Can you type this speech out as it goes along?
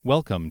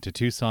Welcome to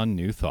Tucson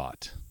New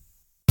Thought.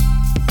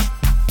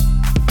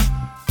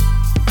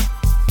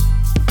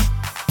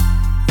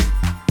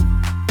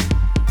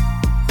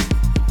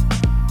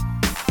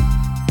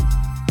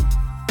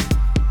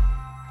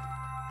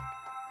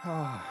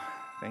 Oh,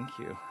 thank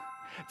you.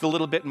 It's a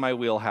little bit in my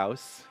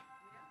wheelhouse,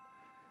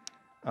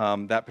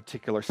 that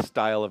particular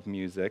style of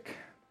music.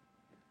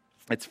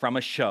 It's from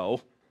a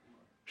show.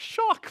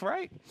 Shock,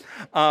 right?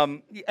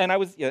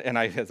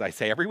 As I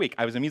say every week,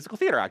 I was a musical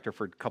theater actor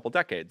for a couple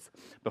decades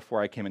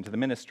before I came into the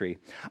ministry.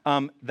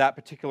 That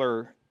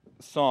particular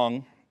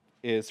song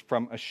is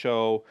from a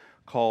show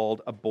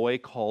called A Boy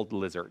Called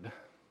Lizard.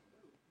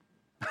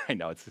 I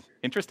know, it's an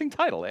interesting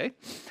title, eh?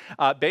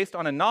 Based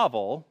on a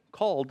novel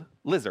called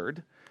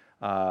Lizard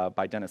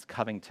by Dennis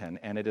Covington,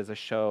 and it is a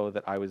show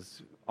that I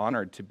was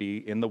honored to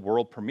be in the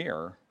world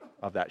premiere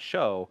of that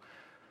show.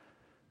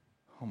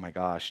 Oh my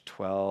gosh,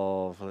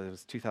 13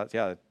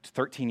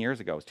 years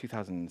ago. It was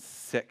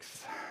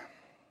 2006,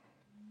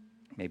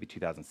 maybe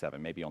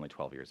 2007, maybe only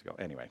 12 years ago.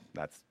 Anyway,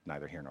 that's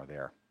neither here nor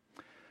there.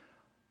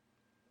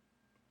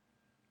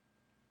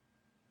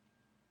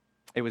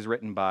 It was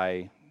written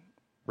by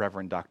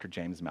Reverend Dr.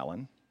 James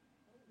Mellon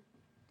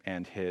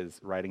and his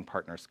writing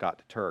partner,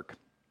 Scott Turk.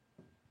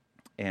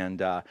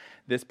 And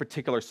this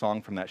particular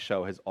song from that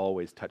show has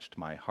always touched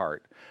my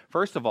heart.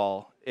 First of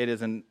all,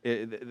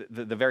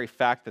 the very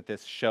fact that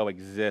this show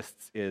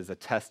exists is a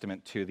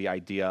testament to the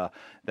idea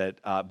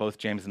that both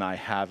James and I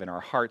have in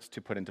our hearts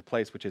to put into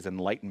place, which is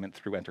enlightenment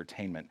through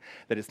entertainment.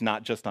 That it's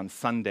not just on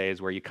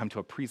Sundays where you come to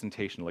a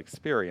presentational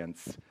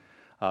experience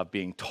of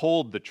being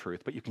told the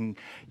truth, but you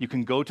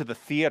can go to the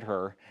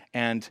theater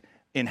and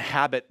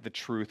inhabit the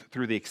truth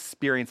through the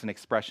experience and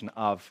expression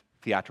of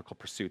theatrical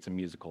pursuits and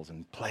musicals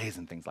and plays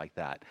and things like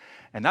that.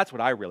 And that's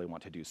what I really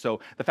want to do. So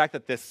the fact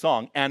that this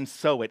song, And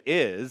So It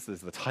Is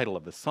the title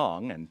of the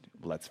song, and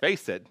let's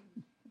face it,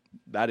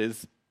 that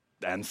is,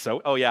 and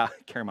so, oh yeah,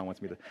 Caramon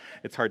wants me to,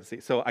 it's hard to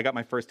see. So I got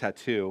my first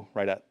tattoo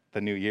right at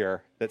the new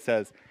year that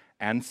says,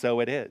 And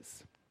So It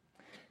Is.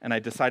 And I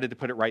decided to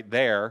put it right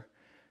there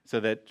so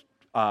that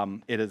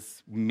it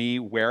is me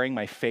wearing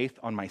my faith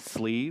on my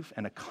sleeve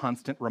and a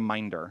constant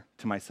reminder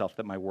to myself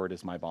that my word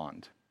is my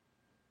bond.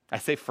 I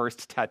say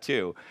first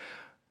tattoo.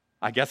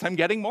 I guess I'm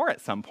getting more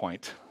at some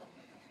point.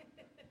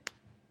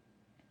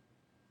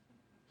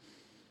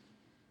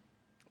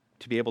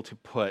 To be able to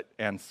put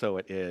And So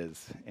It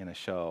Is in a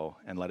show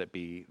and let it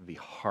be the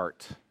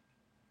heart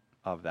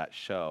of that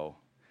show,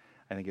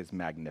 I think is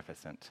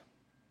magnificent.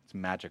 It's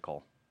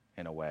magical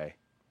in a way.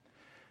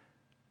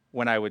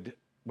 When I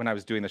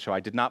was doing the show, I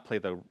did not play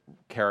the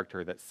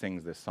character that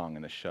sings this song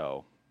in the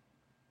show.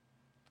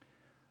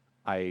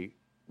 I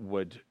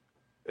would...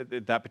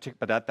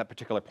 But at that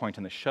particular point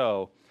in the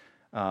show,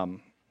 the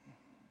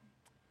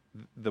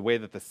way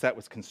that the set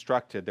was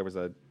constructed, there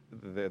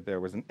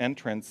was an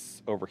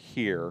entrance over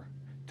here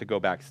to go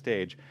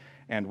backstage,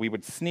 and we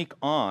would sneak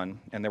on,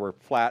 and there were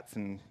flats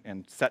and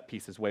set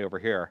pieces way over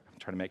here. I'm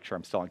trying to make sure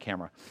I'm still on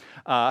camera.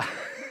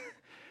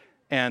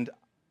 And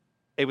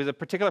it was a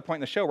particular point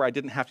in the show where I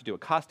didn't have to do a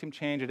costume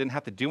change. I didn't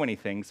have to do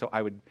anything, so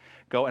I would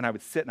go and I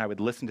would sit and I would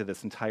listen to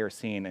this entire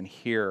scene and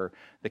hear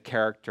the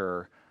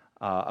character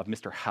of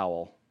Mr.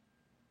 Howell.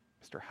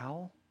 Mr.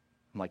 Howell?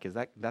 I'm like,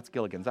 that's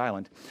Gilligan's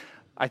Island.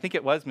 I think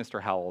it was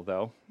Mr. Howell,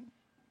 though.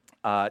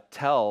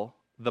 Tell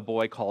the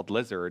boy called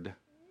Lizard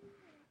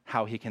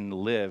how he can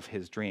live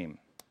his dream.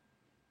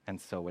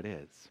 And so it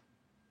is.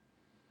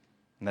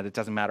 And that it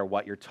doesn't matter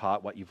what you're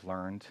taught, what you've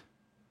learned.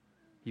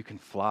 You can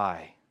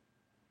fly.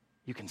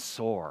 You can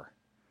soar.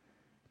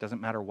 It doesn't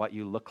matter what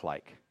you look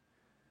like.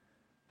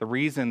 The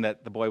reason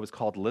that the boy was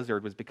called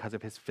Lizard was because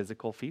of his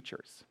physical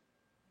features.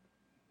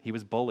 He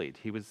was bullied.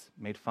 He was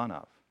made fun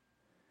of.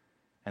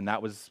 And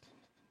that was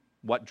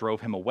what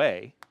drove him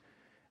away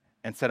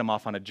and set him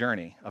off on a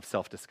journey of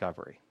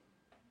self-discovery.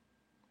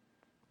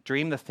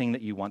 Dream the thing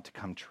that you want to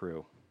come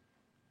true.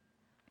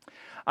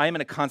 I am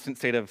in a constant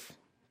state of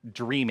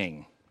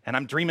dreaming, and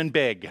I'm dreaming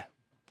big.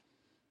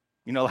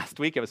 You know, last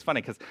week it was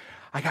funny because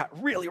I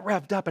got really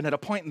revved up, and at a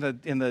point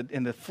in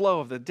the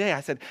flow of the day,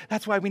 I said,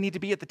 that's why we need to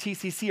be at the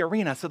TCC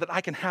arena so that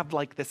I can have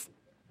like this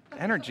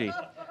energy.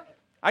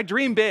 I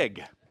dream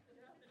big.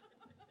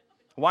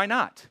 Why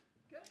not?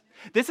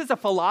 This is a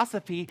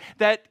philosophy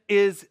that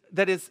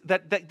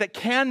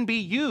can be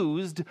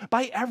used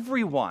by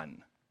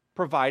everyone,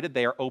 provided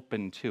they are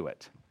open to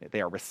it. They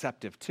are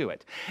receptive to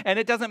it. And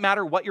it doesn't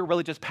matter what your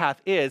religious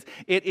path is,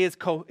 it is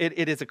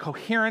a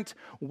coherent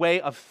way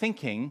of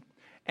thinking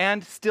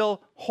and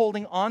still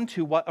holding on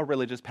to what a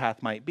religious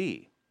path might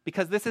be.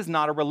 Because this is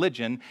not a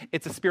religion,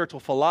 it's a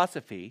spiritual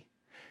philosophy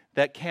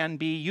that can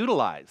be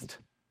utilized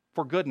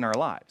for good in our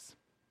lives.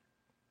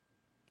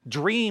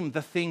 Dream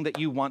the thing that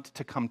you want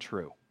to come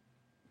true.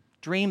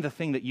 Dream the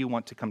thing that you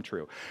want to come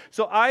true.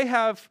 So I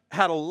have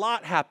had a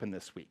lot happen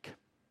this week.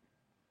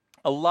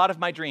 A lot of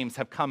my dreams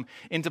have come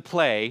into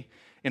play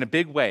in a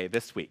big way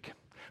this week.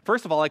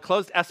 First of all, I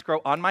closed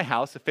escrow on my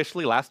house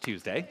officially last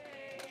Tuesday.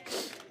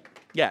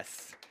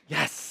 Yes.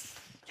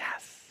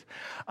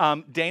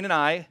 Dane and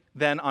I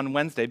then on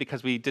Wednesday,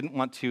 because we didn't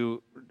want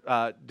to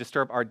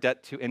disturb our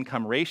debt to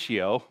income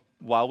ratio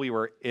while we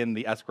were in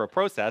the escrow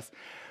process,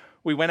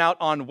 we went out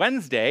on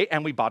Wednesday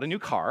and we bought a new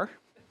car.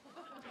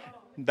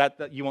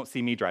 that you won't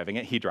see me driving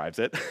it, he drives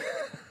it.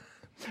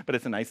 But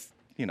it's a nice,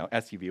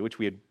 SUV, which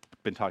we had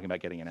been talking about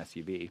getting an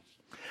SUV.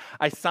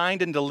 I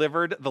signed and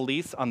delivered the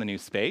lease on the new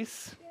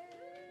space.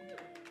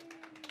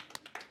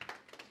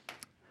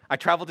 I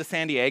traveled to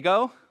San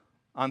Diego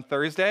on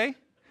Thursday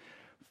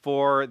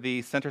for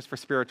the Centers for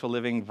Spiritual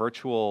Living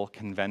virtual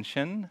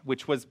convention,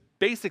 which was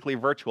basically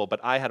virtual, but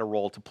I had a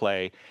role to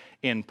play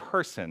in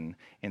person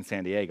in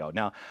San Diego.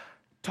 Now,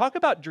 talk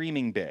about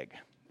dreaming big.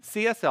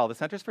 CSL, the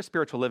Centers for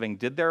Spiritual Living,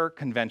 did their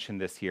convention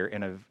this year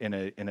in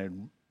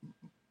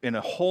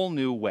a whole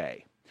new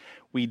way.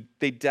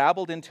 They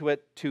dabbled into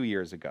it 2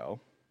 years ago,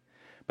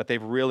 but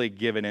they've really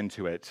given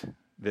into it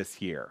this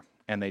year.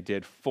 And they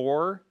did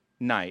 4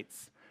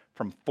 nights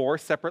from 4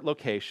 separate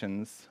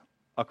locations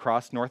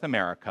across North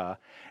America,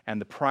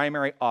 and the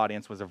primary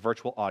audience was a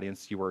virtual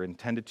audience. You were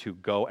intended to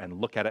go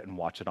and look at it and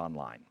watch it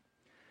online.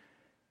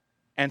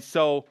 And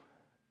so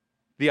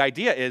the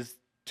idea is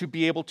to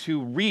be able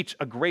to reach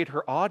a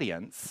greater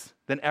audience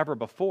than ever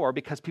before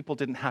because people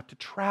didn't have to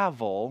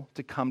travel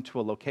to come to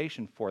a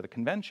location for the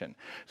convention.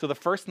 So the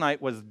first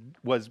night was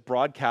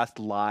broadcast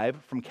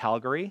live from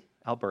Calgary,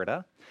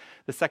 Alberta.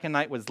 The second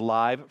night was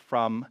live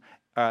from,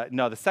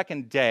 the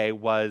second day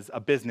was a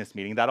business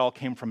meeting. That all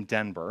came from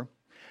Denver.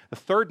 The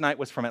third night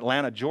was from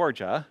Atlanta,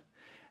 Georgia.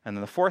 And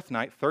then the fourth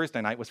night,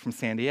 Thursday night, was from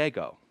San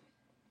Diego.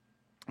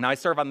 Now, I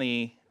serve on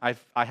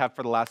I have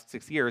for the last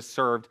 6 years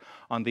served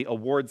on the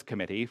awards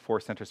committee for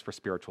Centers for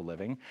Spiritual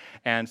Living.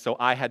 And so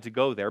I had to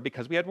go there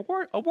because we had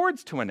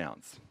awards to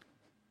announce.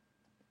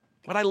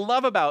 What I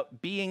love about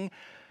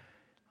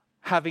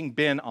having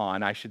been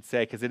on, I should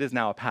say, because it is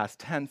now a past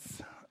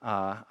tense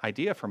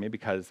idea for me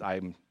because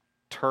I'm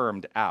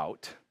termed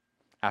out.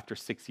 After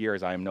 6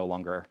 years, I am no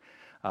longer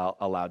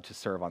allowed to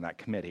serve on that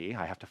committee.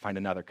 I have to find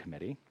another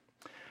committee.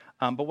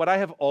 But what I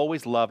have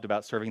always loved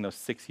about serving those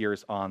 6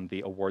 years on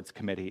the awards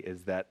committee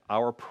is that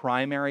our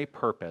primary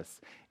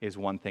purpose is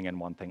one thing and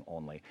one thing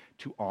only: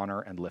 to honor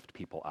and lift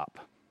people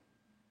up.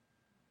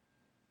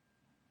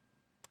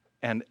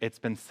 And it's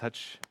been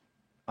such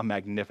a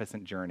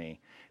magnificent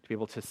journey to be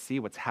able to see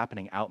what's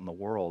happening out in the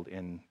world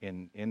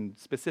in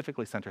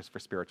specifically Centers for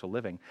Spiritual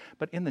Living,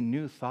 but in the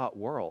New Thought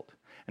world,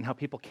 and how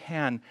people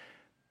can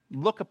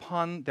look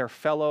upon their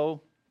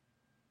fellow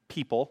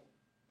people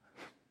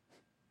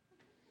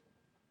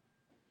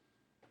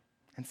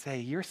and say,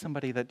 you're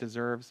somebody that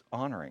deserves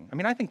honoring. I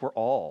mean, I think we're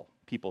all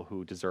people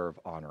who deserve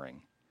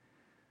honoring.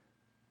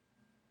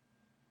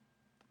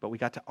 But we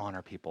got to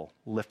honor people,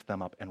 lift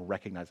them up, and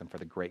recognize them for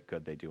the great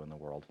good they do in the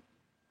world.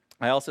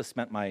 I also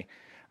spent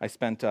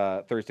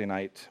Thursday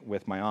night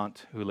with my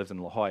aunt who lives in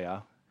La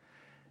Jolla,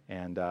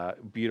 and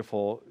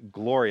beautiful,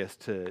 glorious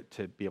to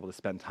be able to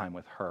spend time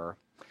with her.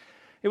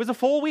 It was a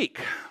full week,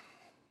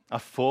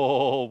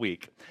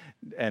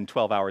 and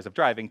 12 hours of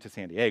driving to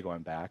San Diego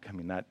and back. I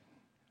mean,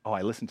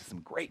 I listened to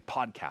some great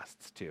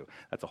podcasts too.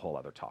 That's a whole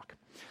other talk.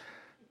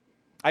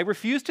 I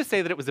refuse to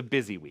say that it was a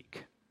busy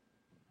week.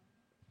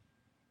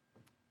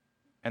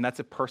 And that's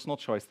a personal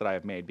choice that I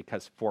have made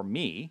because for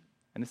me,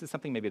 and this is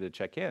something maybe to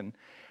check in,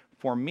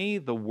 for me,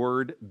 the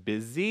word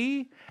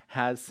busy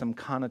has some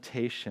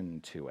connotation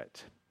to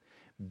it.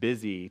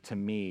 Busy, to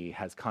me,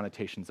 has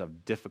connotations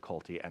of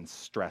difficulty and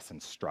stress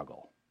and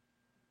struggle.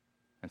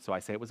 And so I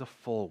say it was a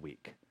full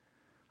week.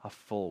 A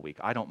full week.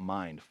 I don't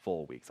mind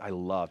full weeks. I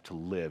love to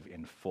live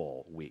in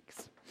full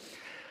weeks.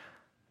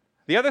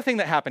 The other thing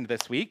that happened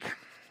this week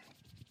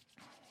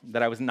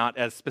that I was not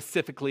as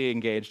specifically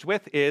engaged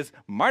with is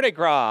Mardi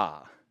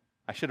Gras.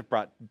 I should have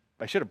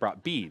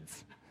brought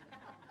beads.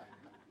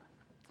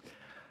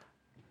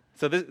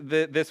 So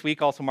this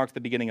week also marks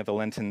the beginning of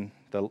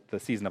the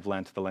season of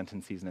Lent, the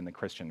Lenten season in the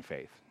Christian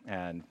faith.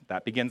 And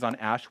that begins on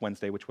Ash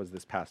Wednesday, which was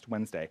this past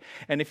Wednesday.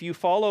 And if you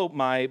follow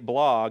my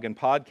blog and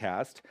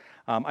podcast,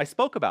 I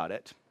spoke about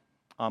it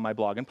on my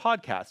blog and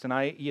podcast. And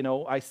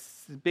I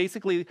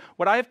basically,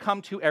 what I have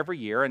come to every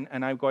year,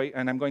 and I'm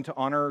going to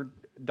honor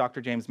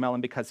Dr. James Mellon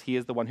because he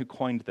is the one who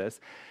coined this,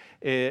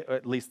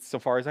 at least so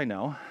far as I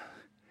know,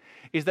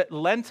 is that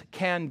Lent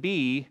can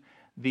be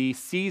the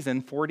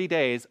season, 40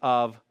 days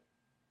of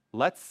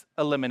let's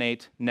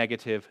eliminate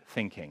negative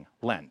thinking.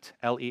 Lent,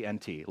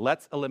 L-E-N-T.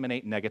 Let's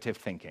eliminate negative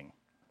thinking.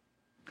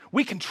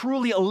 We can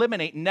truly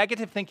eliminate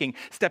negative thinking,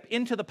 step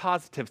into the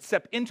positive,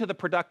 step into the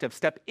productive,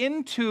 step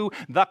into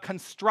the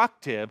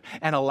constructive,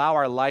 and allow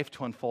our life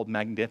to unfold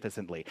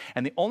magnificently.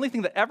 And the only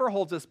thing that ever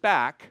holds us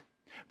back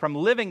from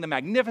living the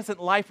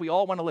magnificent life we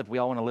all want to live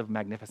a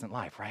magnificent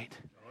life, right?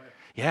 Oh,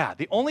 yeah,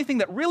 the only thing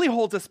that really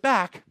holds us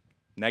back,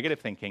 negative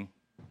thinking.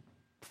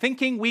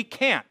 Thinking we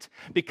can't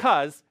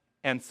because,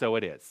 and so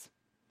it is.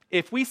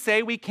 If we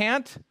say we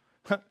can't,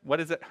 what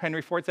is it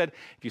Henry Ford said?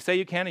 If you say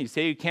you can and you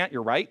say you can't,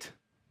 you're right.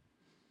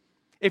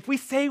 If we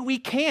say we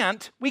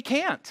can't, we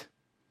can't.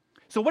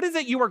 So what is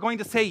it you are going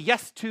to say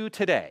yes to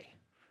today?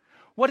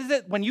 What is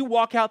it when you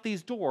walk out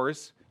these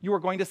doors you are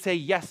going to say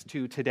yes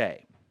to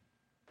today?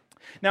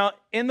 Now,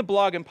 in the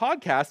blog and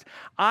podcast,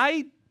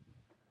 I'm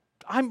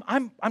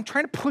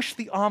trying to push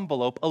the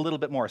envelope a little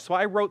bit more. So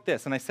I wrote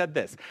this and I said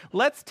this: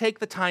 let's take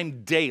the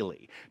time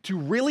daily to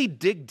really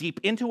dig deep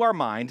into our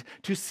mind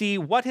to see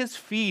what is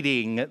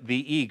feeding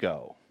the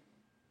ego.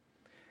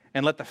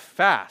 And let the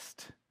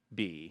fast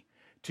be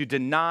to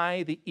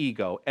deny the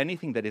ego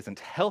anything that isn't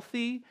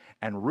healthy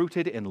and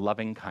rooted in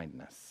loving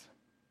kindness.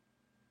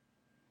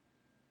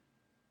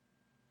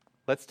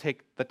 Let's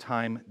take the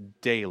time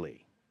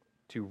daily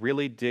to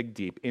really dig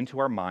deep into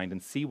our mind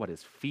and see what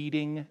is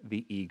feeding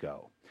the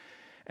ego.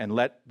 And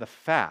let the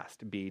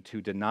fast be to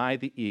deny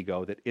the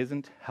ego that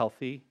isn't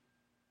healthy,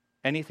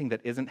 anything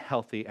that isn't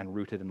healthy and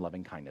rooted in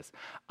loving kindness.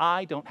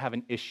 I don't have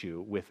an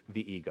issue with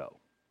the ego.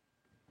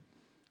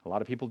 A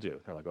lot of people do.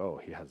 They're like, oh,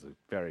 he has a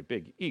very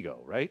big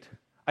ego, right?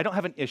 I don't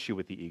have an issue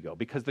with the ego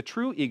because the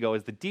true ego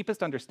is the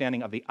deepest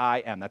understanding of the I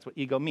am. That's what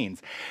ego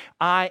means.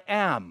 I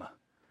am.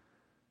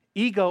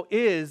 Ego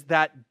is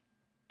that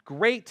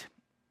great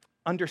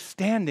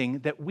understanding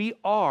that we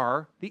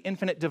are the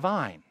infinite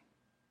divine.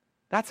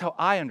 That's how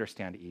I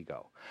understand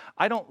ego.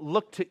 I don't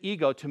look to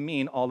ego to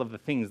mean all of the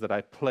things that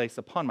I place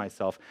upon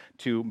myself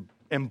to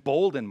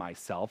embolden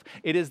myself.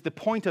 It is the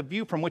point of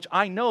view from which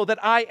I know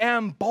that I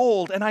am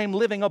bold and I am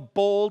living a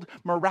bold,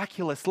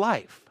 miraculous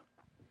life.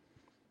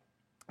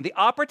 The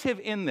operative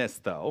in this,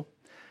 though,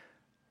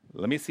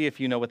 let me see if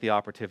you know what the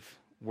operative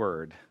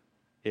word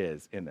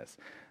is in this.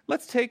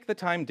 Let's take the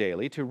time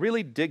daily to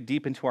really dig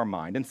deep into our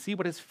mind and see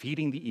what is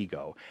feeding the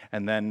ego,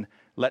 and then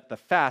let the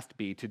fast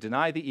be to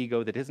deny the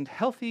ego that isn't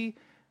healthy,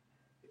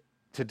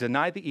 to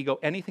deny the ego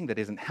anything that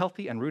isn't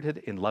healthy and rooted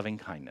in loving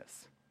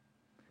kindness.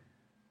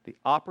 The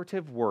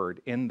operative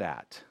word in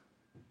that,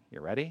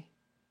 you ready?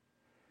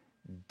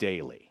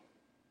 Daily.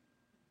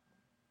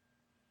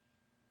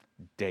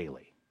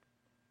 Daily.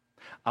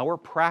 Our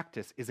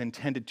practice is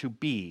intended to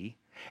be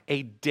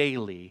a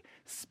daily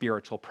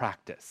spiritual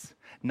practice,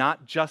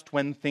 not just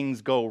when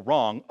things go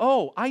wrong.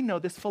 Oh, I know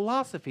this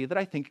philosophy that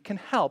I think can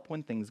help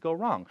when things go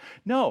wrong.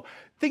 No,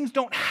 things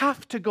don't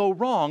have to go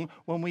wrong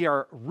when we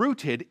are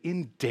rooted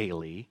in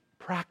daily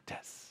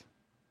practice.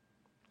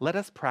 Let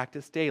us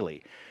practice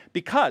daily.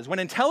 Because when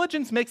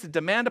intelligence makes a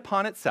demand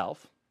upon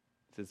itself,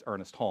 this is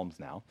Ernest Holmes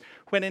now,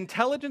 when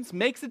intelligence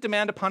makes a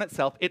demand upon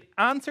itself, it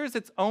answers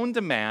its own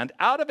demand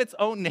out of its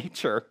own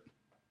nature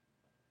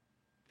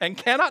and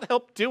cannot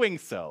help doing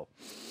so.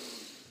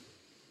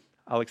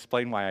 I'll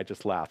explain why I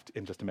just laughed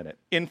in just a minute.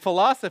 In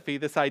philosophy,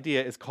 this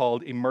idea is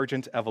called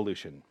emergent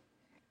evolution.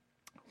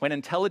 When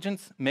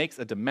intelligence makes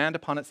a demand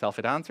upon itself,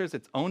 it answers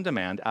its own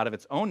demand out of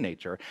its own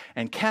nature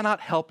and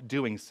cannot help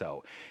doing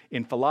so.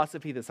 In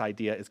philosophy, this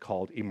idea is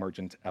called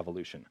emergent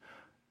evolution.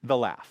 The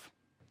laugh.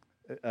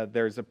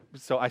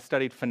 So I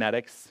studied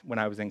phonetics when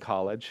I was in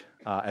college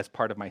as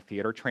part of my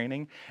theater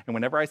training, and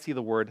whenever I see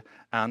the word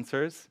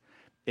answers,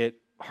 it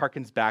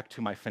harkens back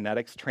to my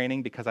phonetics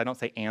training because I don't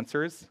say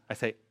answers. I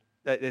say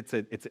it's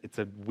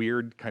a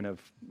weird kind of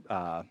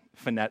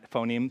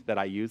phoneme that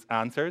I use,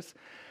 answers,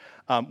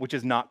 which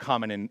is not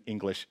common in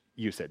English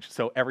usage.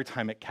 So every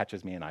time it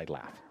catches me and I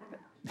laugh.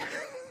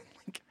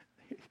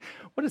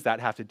 What does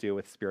that have to do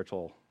with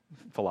spiritual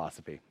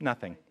philosophy?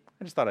 Nothing.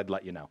 I just thought I'd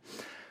let you know.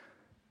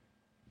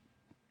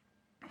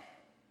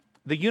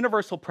 The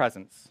universal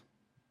presence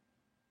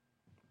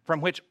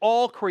from which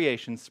all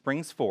creation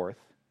springs forth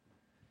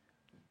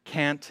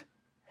can't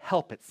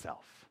help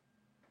itself.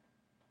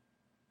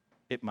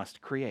 It must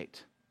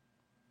create.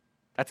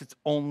 That's the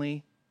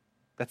only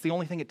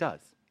thing it does.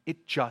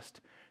 It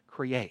just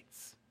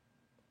creates.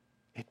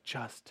 It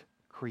just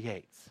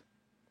creates.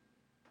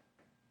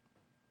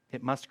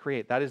 It must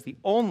create. That is the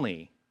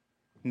only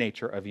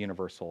nature of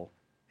universal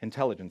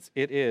intelligence.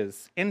 It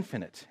is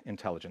infinite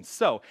intelligence.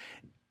 So,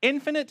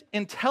 infinite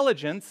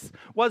intelligence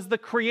was the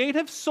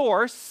creative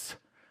source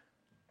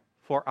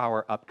for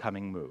our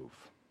upcoming move.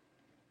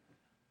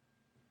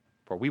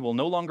 For we will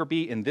no longer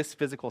be in this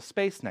physical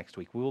space next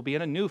week. We will be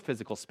in a new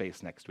physical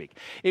space next week.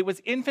 It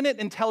was infinite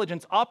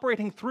intelligence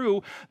operating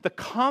through the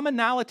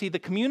commonality, the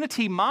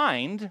community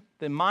mind,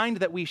 the mind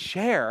that we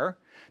share,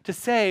 to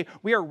say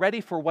we are ready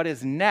for what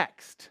is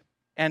next.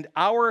 And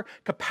our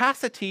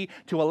capacity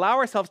to allow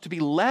ourselves to be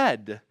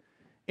led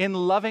in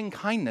loving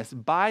kindness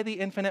by the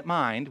infinite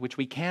mind, which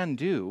we can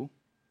do,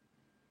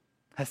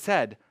 has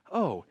said,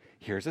 oh,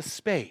 here's a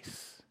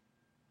space.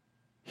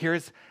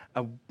 Here's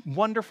a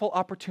wonderful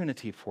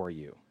opportunity for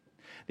you.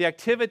 The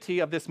activity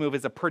of this move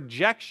is a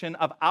projection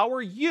of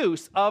our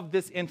use of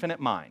this infinite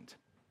mind.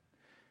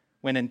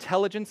 When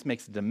intelligence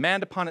makes a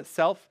demand upon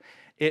itself,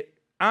 it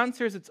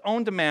answers its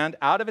own demand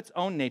out of its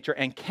own nature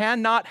and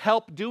cannot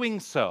help doing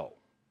so.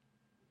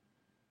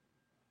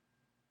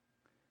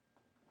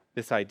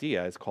 This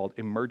idea is called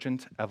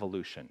emergent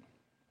evolution.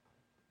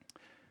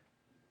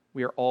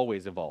 We are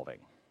always evolving.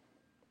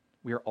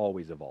 We are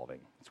always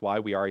evolving. It's why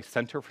we are a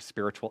center for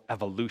spiritual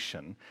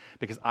evolution,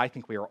 because I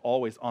think we are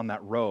always on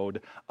that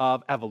road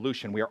of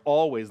evolution. We are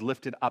always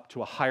lifted up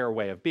to a higher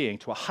way of being,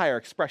 to a higher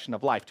expression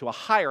of life, to a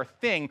higher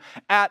thing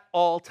at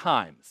all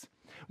times.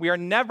 We are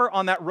never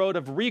on that road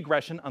of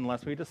regression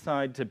unless we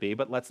decide to be,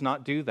 but let's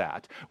not do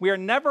that. We are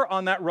never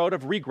on that road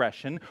of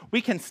regression.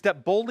 We can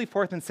step boldly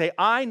forth and say,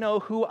 I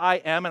know who I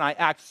am, and I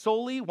act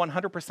solely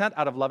 100%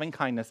 out of loving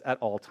kindness at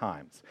all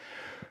times.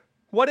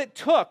 What it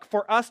took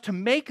for us to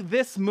make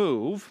this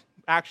move,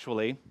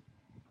 actually,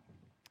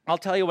 I'll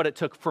tell you what it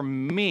took for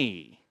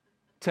me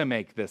to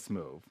make this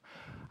move.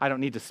 I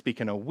don't need to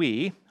speak in a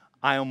we.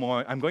 I'm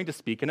going to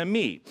speak in a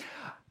me.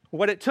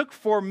 What it took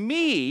for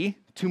me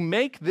to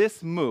make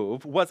this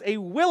move was a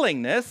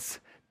willingness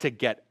to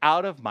get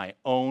out of my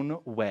own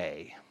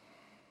way.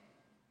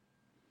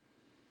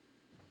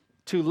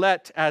 To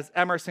let, as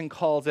Emerson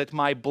calls it,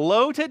 my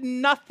bloated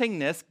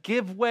nothingness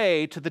give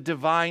way to the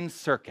divine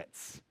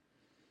circuits.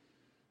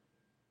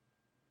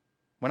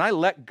 When I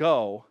let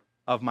go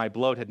of my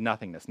bloated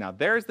nothingness, now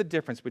there's the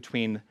difference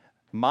between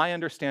my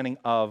understanding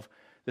of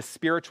the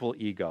spiritual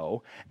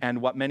ego and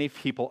what many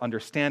people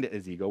understand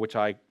as ego, which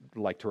I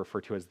like to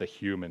refer to as the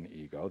human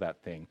ego,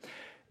 that thing,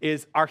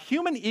 is our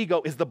human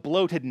ego is the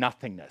bloated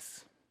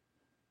nothingness.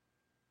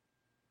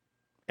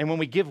 And when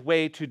we give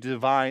way to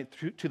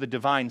the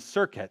divine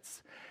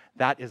circuits,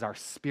 that is our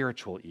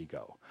spiritual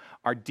ego,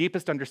 our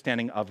deepest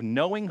understanding of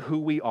knowing who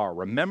we are,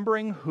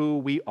 remembering who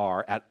we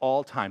are at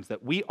all times,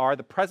 that we are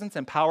the presence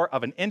and power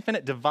of an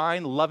infinite,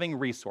 divine, loving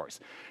resource.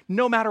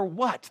 No matter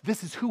what,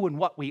 this is who and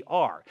what we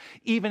are,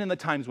 even in the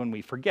times when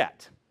we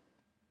forget.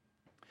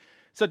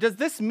 So does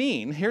this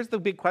mean, here's the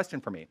big question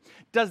for me,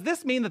 does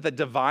this mean that the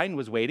divine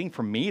was waiting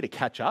for me to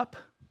catch up?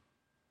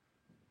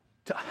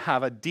 To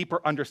have a deeper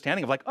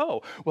understanding of like,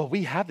 oh, well,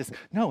 we have this.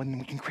 No, and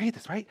we can create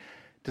this, right?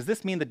 Does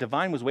this mean the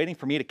divine was waiting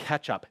for me to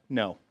catch up?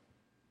 No.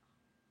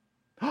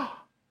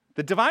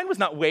 The divine was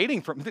not waiting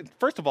for me.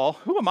 First of all,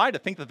 who am I to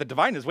think that the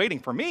divine is waiting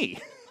for me?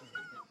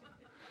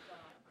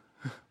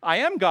 I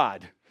am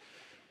God.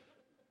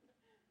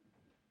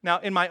 Now,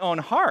 in my own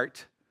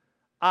heart,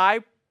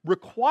 I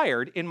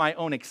required in my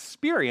own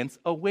experience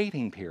a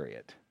waiting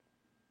period.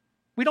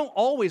 We don't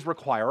always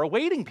require a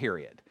waiting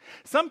period.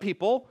 Some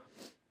people,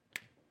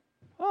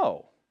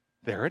 oh,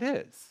 there it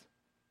is.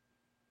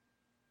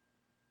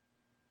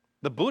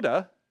 The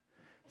Buddha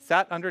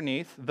sat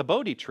underneath the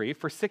Bodhi tree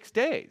for 6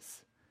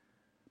 days.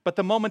 But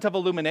the moment of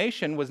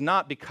illumination was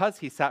not because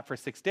he sat for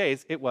 6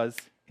 days, it was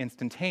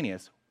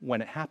instantaneous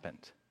when it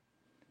happened.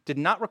 Did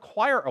not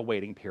require a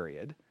waiting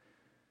period,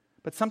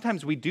 but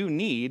sometimes we do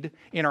need,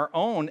 in our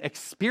own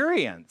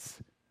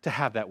experience, to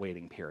have that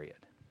waiting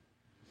period.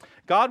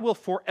 God will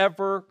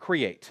forever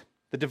create.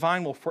 The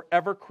divine will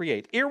forever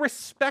create,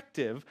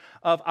 irrespective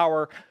of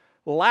our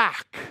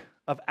lack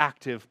of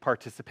active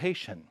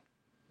participation.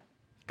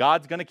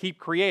 God's going to keep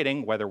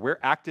creating whether we're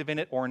active in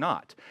it or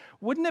not.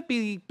 Wouldn't it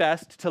be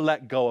best to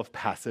let go of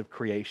passive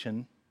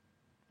creation?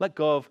 Let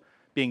go of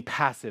being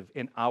passive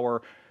in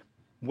our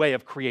way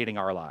of creating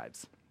our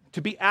lives.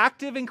 To be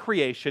active in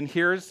creation,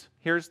 here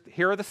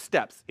are the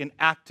steps in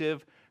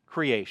active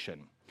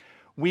creation.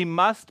 We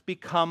must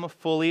become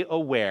fully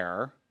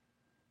aware.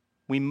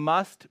 We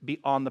must be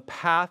on the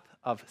path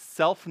of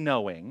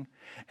self-knowing,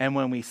 and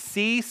when we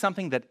see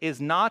something that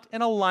is not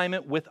in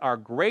alignment with our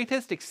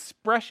greatest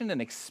expression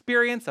and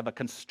experience of a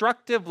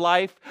constructive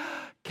life,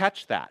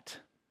 catch that.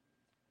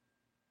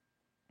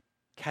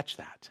 Catch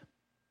that.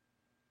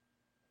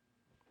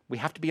 We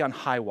have to be on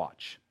high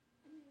watch.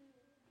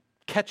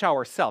 Catch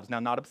ourselves, now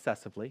not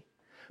obsessively,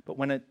 but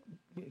when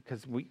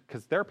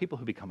because there are people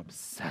who become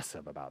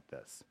obsessive about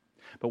this.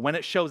 But when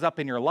it shows up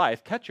in your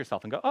life, catch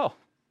yourself and go, oh,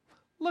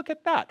 look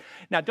at that.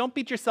 Now, don't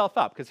beat yourself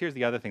up, because here's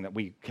the other thing that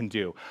we can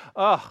do.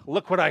 Oh,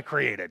 look what I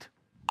created.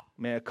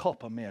 Mea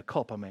culpa,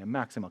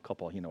 maxima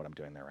culpa. You know what I'm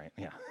doing there, right?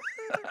 Yeah.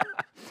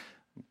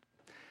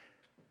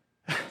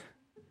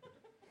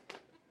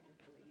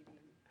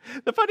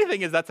 The funny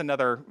thing is that's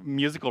another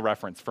musical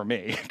reference for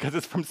me, because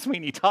it's from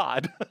Sweeney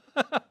Todd.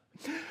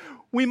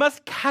 We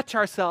must catch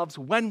ourselves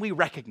when we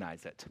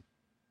recognize it.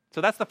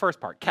 So that's the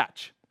first part,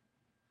 catch.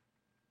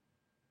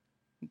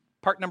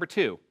 Part number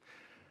 2,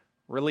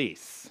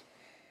 release.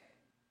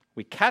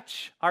 We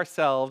catch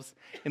ourselves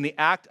in the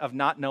act of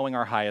not knowing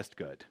our highest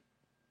good.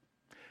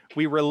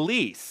 We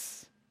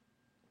release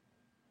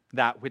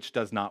that which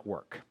does not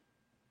work.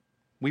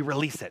 We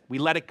release it. We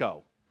let it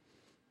go.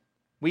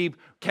 We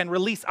can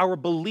release our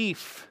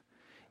belief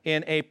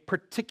in a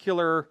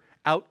particular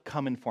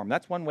outcome and form.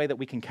 That's one way that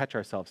we can catch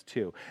ourselves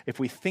too. If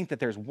we think that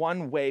there's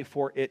one way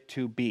for it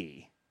to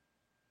be,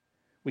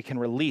 we can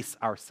release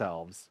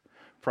ourselves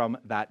from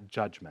that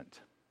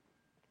judgment.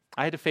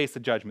 I had to face a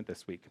judgment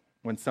this week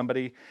when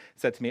somebody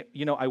said to me,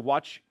 you know, I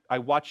watch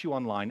you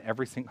online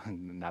every single,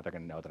 now they're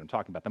going to know that I'm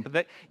talking about them,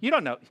 but you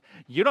don't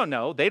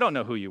know, they don't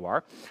know who you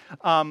are.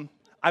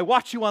 I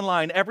watch you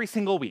online every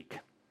single week.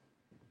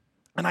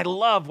 And I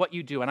love what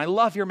you do, and I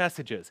love your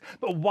messages.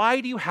 But why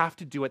do you have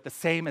to do it the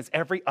same as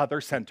every other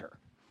center?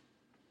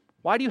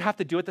 Why do you have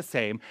to do it the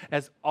same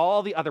as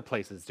all the other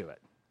places do it?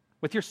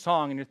 With your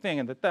song and your thing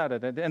and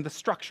the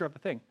structure of the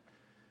thing.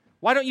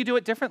 Why don't you do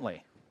it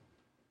differently?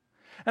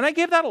 And I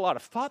gave that a lot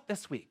of thought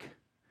this week.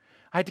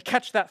 I had to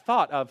catch that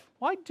thought of,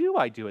 why do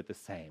I do it the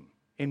same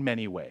in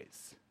many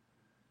ways?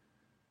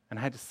 And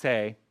I had to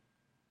say,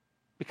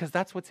 because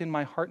that's what's in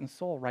my heart and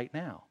soul right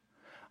now.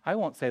 I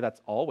won't say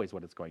that's always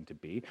what it's going to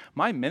be.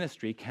 My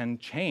ministry can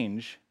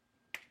change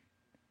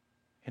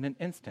in an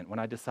instant when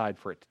I decide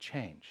for it to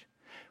change.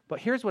 But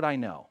here's what I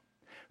know.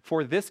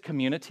 For this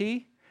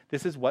community,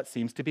 this is what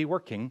seems to be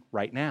working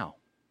right now.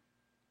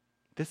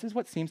 This is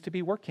what seems to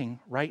be working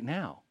right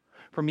now.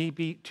 For me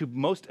to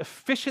most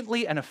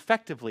efficiently and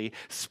effectively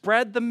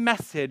spread the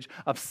message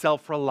of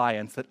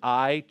self-reliance that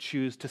I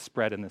choose to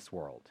spread in this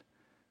world.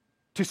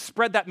 To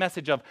spread that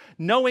message of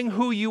knowing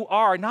who you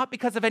are, not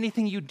because of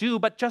anything you do,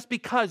 but just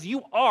because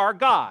you are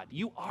God.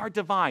 You are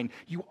divine.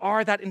 You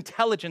are that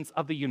intelligence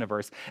of the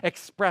universe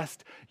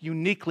expressed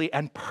uniquely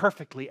and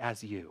perfectly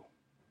as you.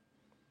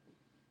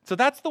 So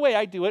that's the way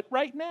I do it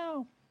right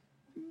now.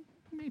 It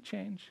may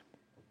change.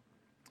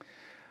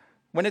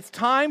 When it's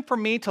time for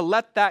me to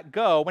let that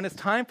go, when it's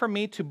time for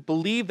me to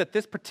believe that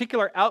this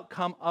particular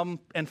outcome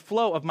and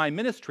flow of my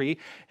ministry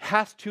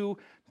has to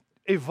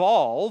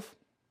evolve,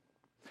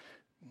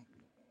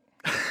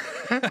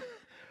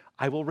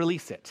 I will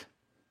release it.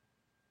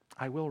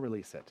 I will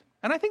release it.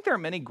 And I think there are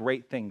many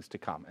great things to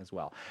come as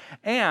well.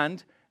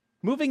 And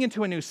moving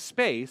into a new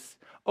space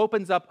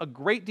opens up a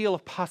great deal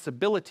of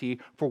possibility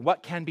for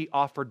what can be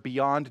offered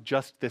beyond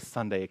just this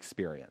Sunday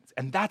experience.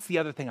 And that's the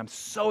other thing I'm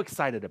so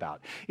excited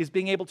about, is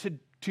being able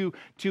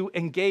to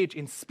engage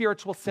in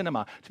spiritual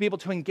cinema, to be able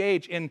to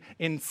engage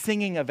in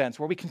singing events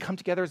where we can come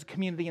together as a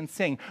community and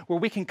sing, where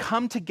we can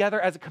come together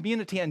as a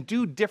community and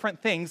do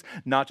different things,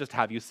 not just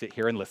have you sit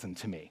here and listen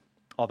to me,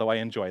 although I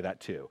enjoy that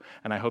too,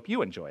 and I hope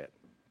you enjoy it.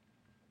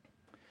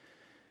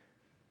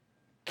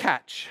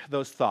 Catch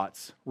those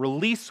thoughts,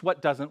 release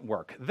what doesn't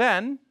work.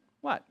 Then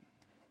what?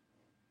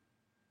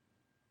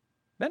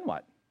 Then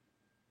what?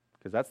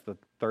 Because that's the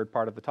third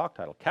part of the talk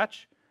title.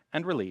 Catch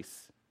and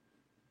release.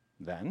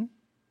 Then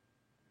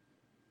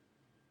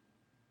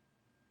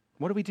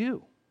what do we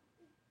do?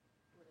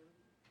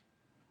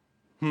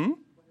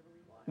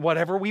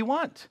 Whatever we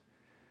want.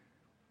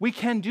 We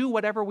can do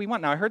whatever we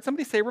want. Now, I heard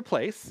somebody say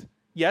replace.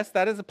 Yes,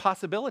 that is a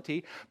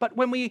possibility. But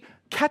when we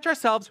catch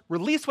ourselves,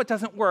 release what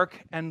doesn't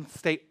work, and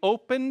stay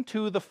open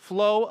to the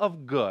flow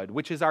of good,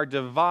 which is our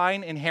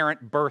divine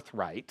inherent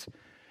birthright,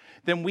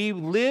 then we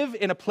live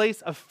in a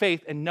place of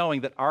faith and knowing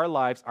that our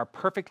lives are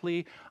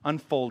perfectly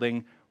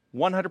unfolding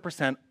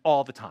 100%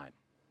 all the time.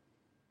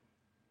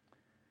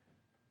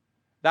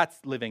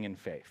 That's living in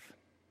faith.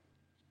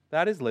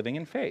 That is living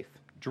in faith.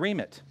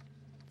 Dream it.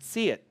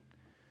 See it.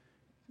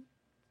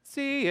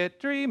 See it,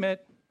 dream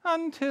it,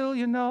 until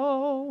you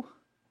know.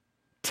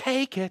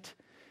 Take it,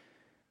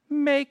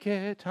 make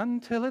it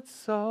until it's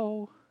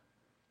so.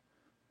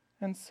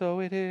 And so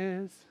it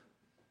is.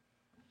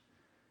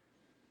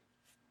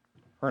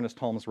 Ernest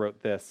Holmes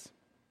wrote this: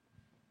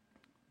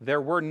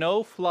 "There were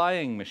no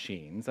flying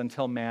machines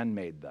until man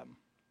made them."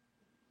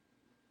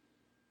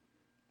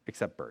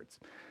 Except birds.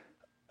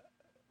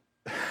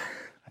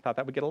 I thought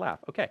that would get a laugh.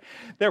 Okay.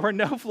 There were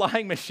no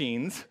flying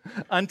machines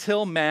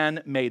until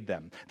man made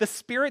them. The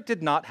Spirit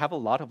did not have a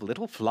lot of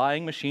little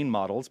flying machine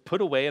models put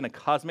away in a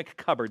cosmic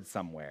cupboard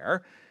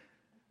somewhere,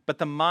 but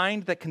the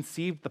mind that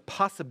conceived the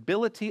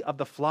possibility of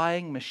the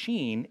flying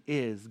machine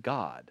is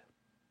God.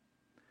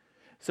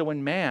 So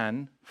when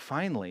man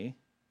finally,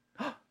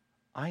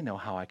 I know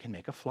how I can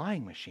make a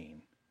flying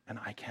machine and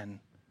I can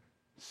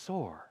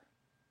soar.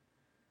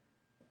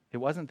 It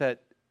wasn't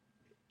that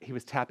he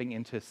was tapping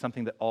into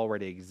something that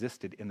already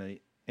existed in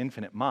the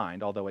infinite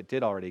mind, although it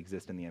did already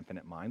exist in the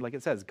infinite mind. Like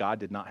it says, God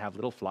did not have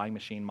little flying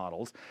machine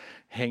models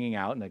hanging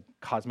out in a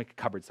cosmic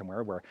cupboard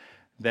somewhere where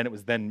then it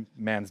was then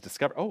man's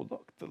discovered, oh,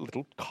 look, the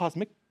little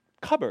cosmic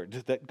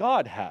cupboard that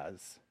God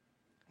has.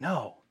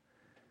 No.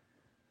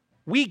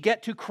 We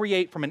get to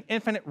create from an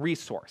infinite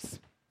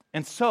resource.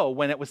 And so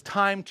when it was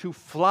time to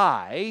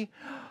fly,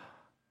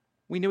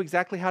 we knew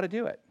exactly how to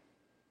do it.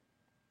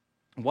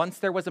 Once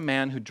there was a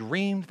man who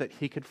dreamed that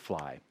he could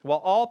fly. While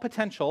all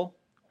potential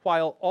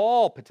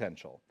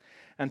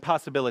and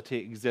possibility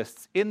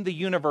exists in the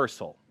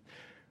universal,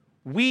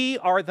 we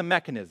are the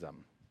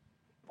mechanism.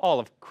 All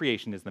of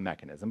creation is the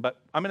mechanism, but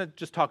I'm going to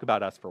just talk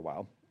about us for a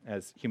while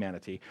as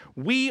humanity.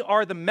 We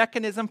are the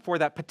mechanism for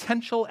that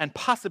potential and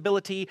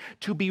possibility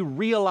to be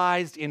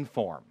realized in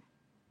form.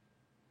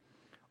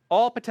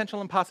 All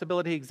potential and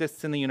possibility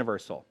exists in the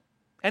universal.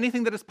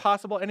 Anything that is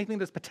possible, anything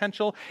that is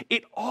potential,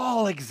 it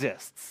all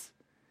exists.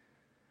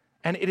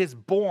 And it is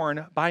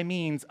born by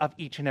means of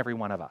each and every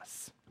one of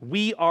us.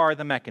 We are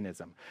the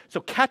mechanism. So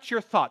catch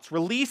your thoughts,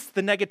 release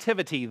the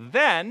negativity,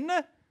 then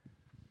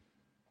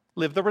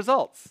live the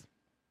results.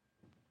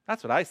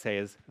 That's what I say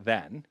is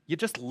then. You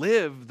just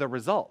live the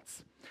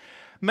results.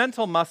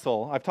 Mental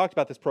Muscle, I've talked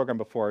about this program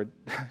before.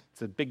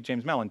 It's a big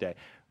James Mellon day.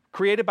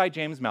 Created by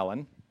James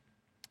Mellon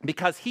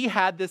because he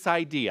had this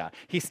idea.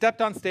 He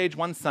stepped on stage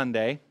one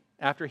Sunday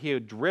after he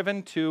had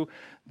driven to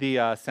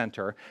the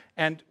center.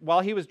 And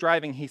while he was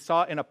driving, he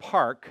saw in a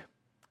park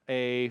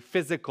a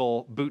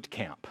physical boot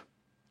camp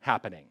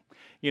happening.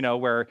 You know,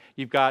 where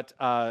you've got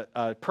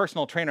a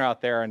personal trainer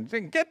out there and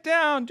saying, get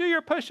down, do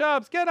your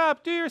push-ups, get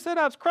up, do your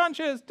sit-ups,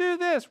 crunches, do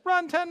this,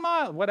 run 10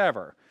 miles,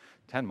 whatever.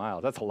 10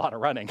 miles, that's a lot of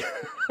running.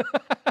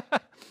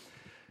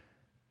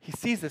 He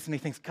sees this and he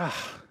thinks, God,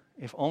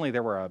 if only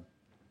there were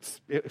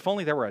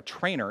a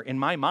trainer in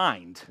my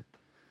mind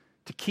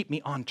to keep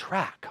me on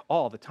track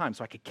all the time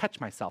so I could catch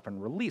myself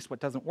and release what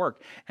doesn't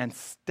work and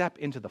step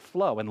into the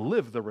flow and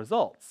live the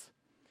results.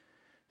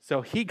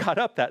 So he got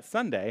up that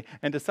Sunday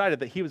and decided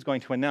that he was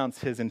going to announce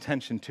his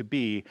intention to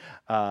be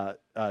a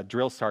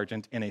drill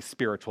sergeant in a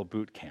spiritual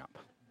boot camp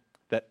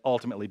that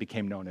ultimately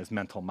became known as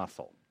Mental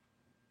Muscle.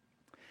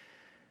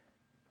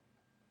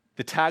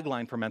 The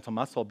tagline for Mental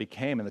Muscle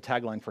became, and the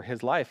tagline for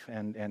his life,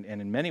 and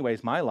in many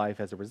ways my life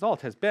as a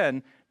result, has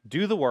been,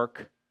 do the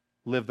work,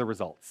 live the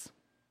results.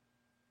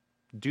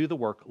 Do the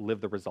work, live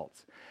the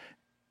results.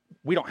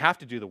 We don't have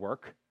to do the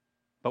work,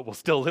 but we'll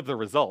still live the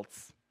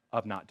results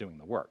of not doing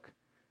the work.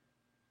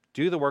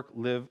 Do the work,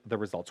 live the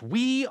results.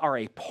 We are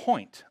a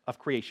point of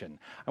creation.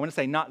 I want to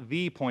say not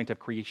the point of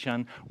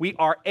creation. We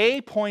are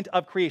a point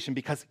of creation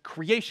because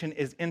creation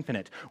is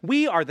infinite.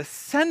 We are the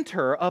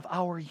center of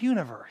our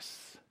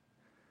universe.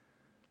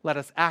 Let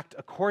us act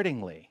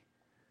accordingly.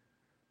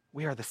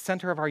 We are the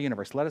center of our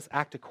universe. Let us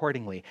act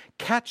accordingly.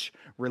 Catch,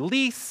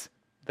 release,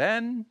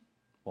 then,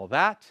 well,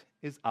 that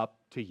is up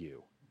to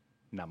you.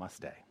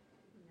 Namaste.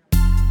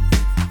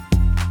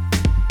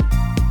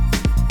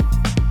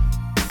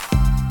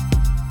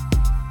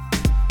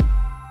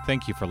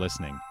 Thank you for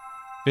listening.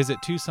 Visit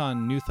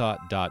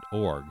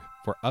TucsonNewThought.org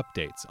for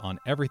updates on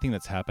everything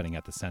that's happening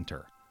at the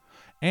center.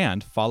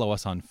 And follow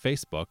us on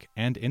Facebook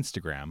and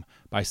Instagram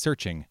by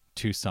searching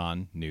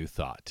Tucson New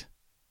Thought.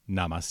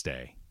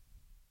 Namaste.